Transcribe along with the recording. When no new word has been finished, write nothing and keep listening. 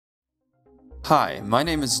Hi, my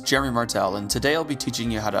name is Jeremy Martel, and today I'll be teaching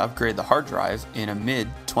you how to upgrade the hard drive in a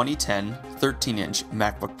mid-2010 13-inch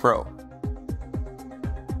MacBook Pro.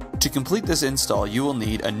 To complete this install, you will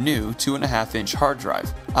need a new 2.5-inch hard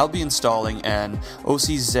drive. I'll be installing an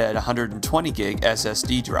OCZ 120GB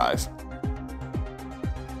SSD drive,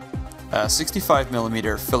 a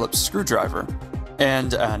 65mm Phillips screwdriver,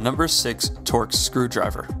 and a number 6 Torx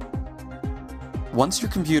screwdriver. Once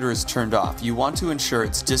your computer is turned off, you want to ensure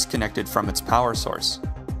it's disconnected from its power source.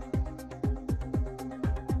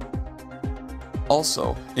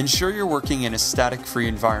 Also, ensure you're working in a static-free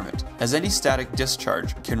environment, as any static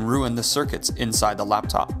discharge can ruin the circuits inside the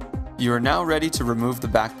laptop. You are now ready to remove the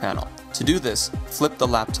back panel. To do this, flip the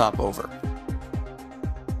laptop over.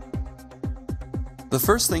 The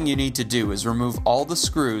first thing you need to do is remove all the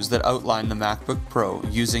screws that outline the MacBook Pro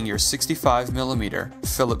using your 65mm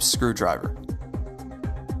Phillips screwdriver.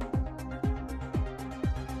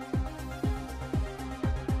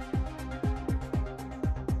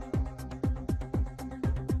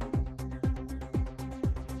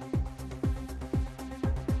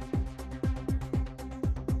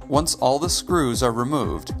 Once all the screws are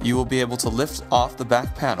removed, you will be able to lift off the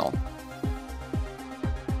back panel,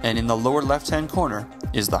 and in the lower left-hand corner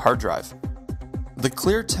is the hard drive. The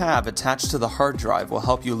clear tab attached to the hard drive will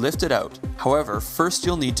help you lift it out. However, first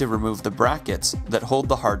you'll need to remove the brackets that hold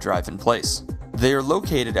the hard drive in place. They are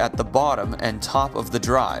located at the bottom and top of the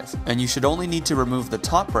drive, and you should only need to remove the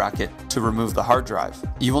top bracket to remove the hard drive.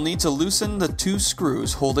 You will need to loosen the 2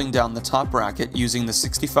 screws holding down the top bracket using the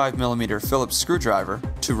 65mm Phillips screwdriver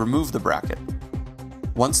to remove the bracket.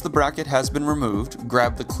 Once the bracket has been removed,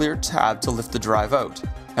 grab the clear tab to lift the drive out,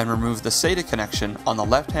 and remove the SATA connection on the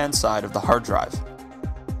left-hand side of the hard drive.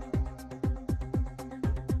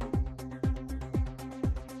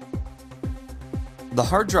 The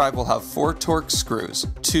hard drive will have 4 Torx screws,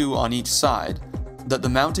 2 on each side, that the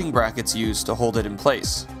mounting brackets use to hold it in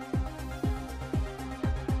place.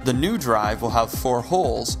 The new drive will have 4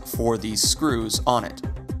 holes for these screws on it.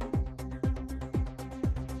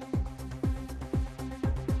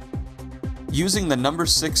 Using the number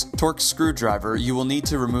 6 Torx screwdriver, you will need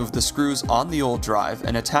to remove the screws on the old drive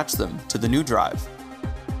and attach them to the new drive.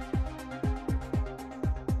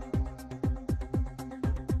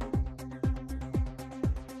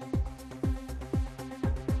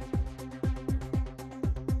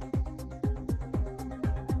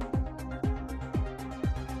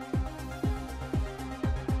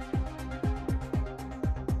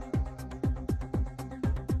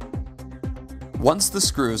 Once the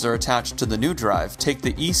screws are attached to the new drive, take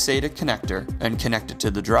the eSATA connector and connect it to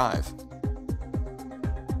the drive.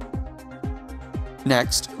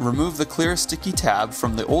 Next, remove the clear sticky tab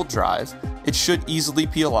from the old drive. It should easily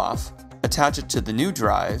peel off, attach it to the new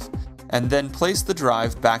drive, and then place the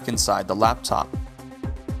drive back inside the laptop.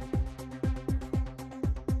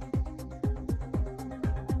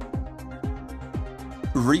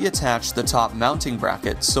 Reattach the top mounting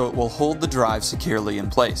bracket so it will hold the drive securely in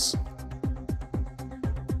place.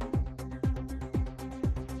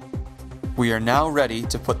 We are now ready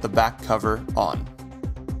to put the back cover on.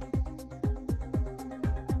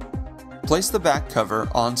 Place the back cover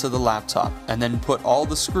onto the laptop and then put all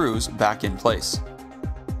the screws back in place.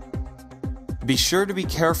 Be sure to be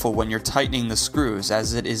careful when you're tightening the screws,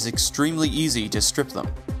 as it is extremely easy to strip them.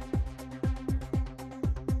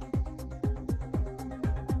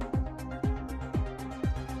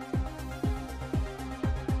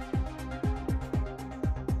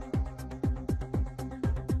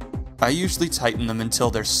 I usually tighten them until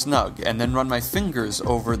they're snug and then run my fingers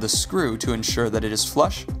over the screw to ensure that it is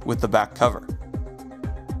flush with the back cover.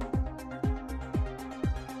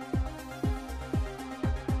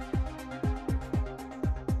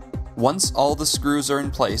 Once all the screws are in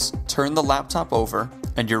place, turn the laptop over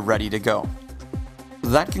and you're ready to go.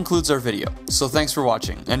 That concludes our video, so thanks for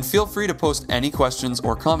watching, and feel free to post any questions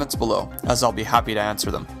or comments below, as I'll be happy to answer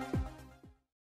them.